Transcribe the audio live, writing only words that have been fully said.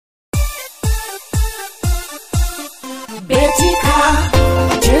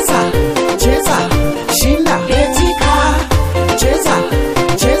cheza, cheza, shinda. Betika, cheza,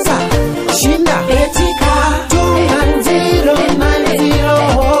 cheza, shinda. Betika,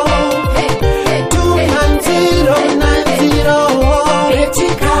 29090. 29090.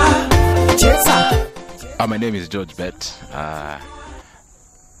 Betika, cheza. My name is Masinga Tt.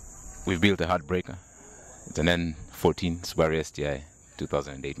 We've built a heartbreaker. It's an N14 Subaru STI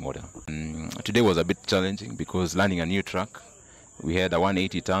 2008 model. Today was a bit challenging because landing a new truck, we had a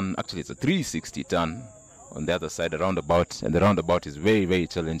 180 ton, actually it's a 360 ton on the other side, a roundabout, and the roundabout is very, very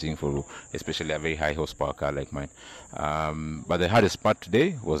challenging for especially a very high horsepower car like mine. But the hardest part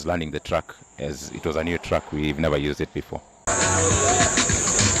today was landing the truck, as it was a new truck, we've never used it before.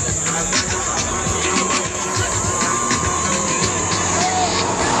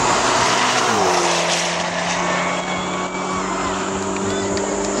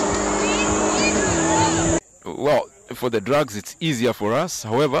 Well, for the drugs, it's easier for us.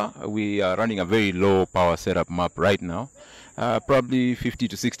 However, we are running a very low power setup map right now, probably 50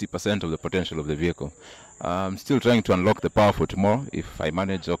 to 60% of the potential of the vehicle. I'm still trying to unlock the power for tomorrow. If I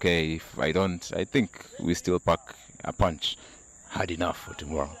manage, okay. If I don't, I think we still pack a punch hard enough for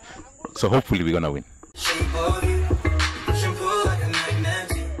tomorrow. So hopefully we're gonna win.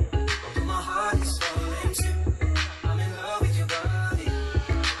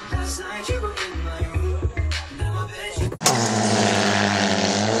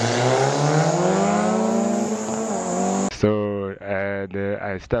 So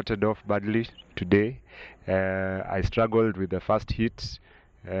I started off badly today. I struggled with the first hit.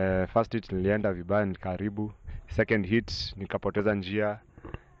 First hit nilienda vibaya nikaribu. Second hit nikapoteza njia.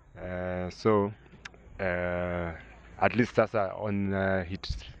 So at least sasa on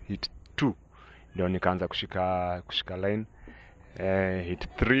hit 2 ndio nikaanza kushika line. Hit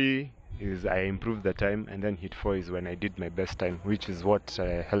 3 is I improved the time, and then hit 4 is when I did my best time, which is what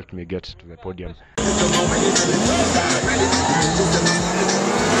helped me get to the podium.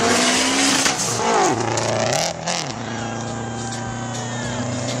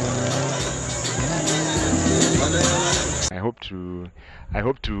 I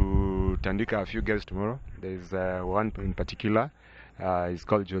hope to tandika a few guys tomorrow. There's one in particular. He's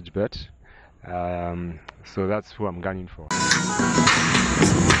called Masinga Tt. So that's who I'm gunning for.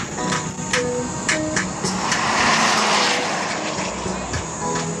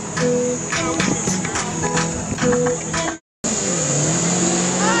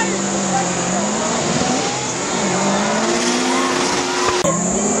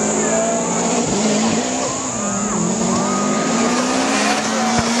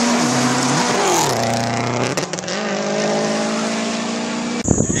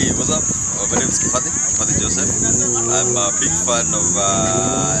 Hey, what's up? My name is Father Joseph. I'm a big fan of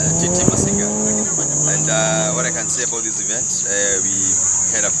TT Masinga. And what I can say about this event, we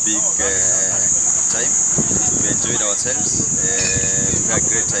had a big time. We enjoyed ourselves. We had a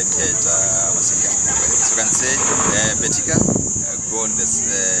great time here at Masinga. So I can say, Betika, go on this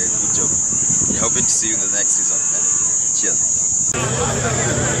good job. We're hoping to see you in the next season. Cheers.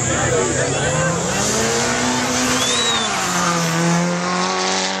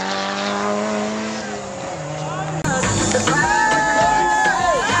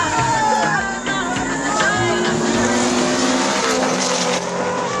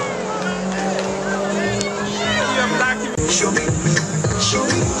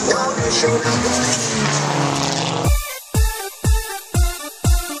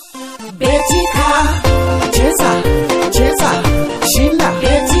 Betika, cheza.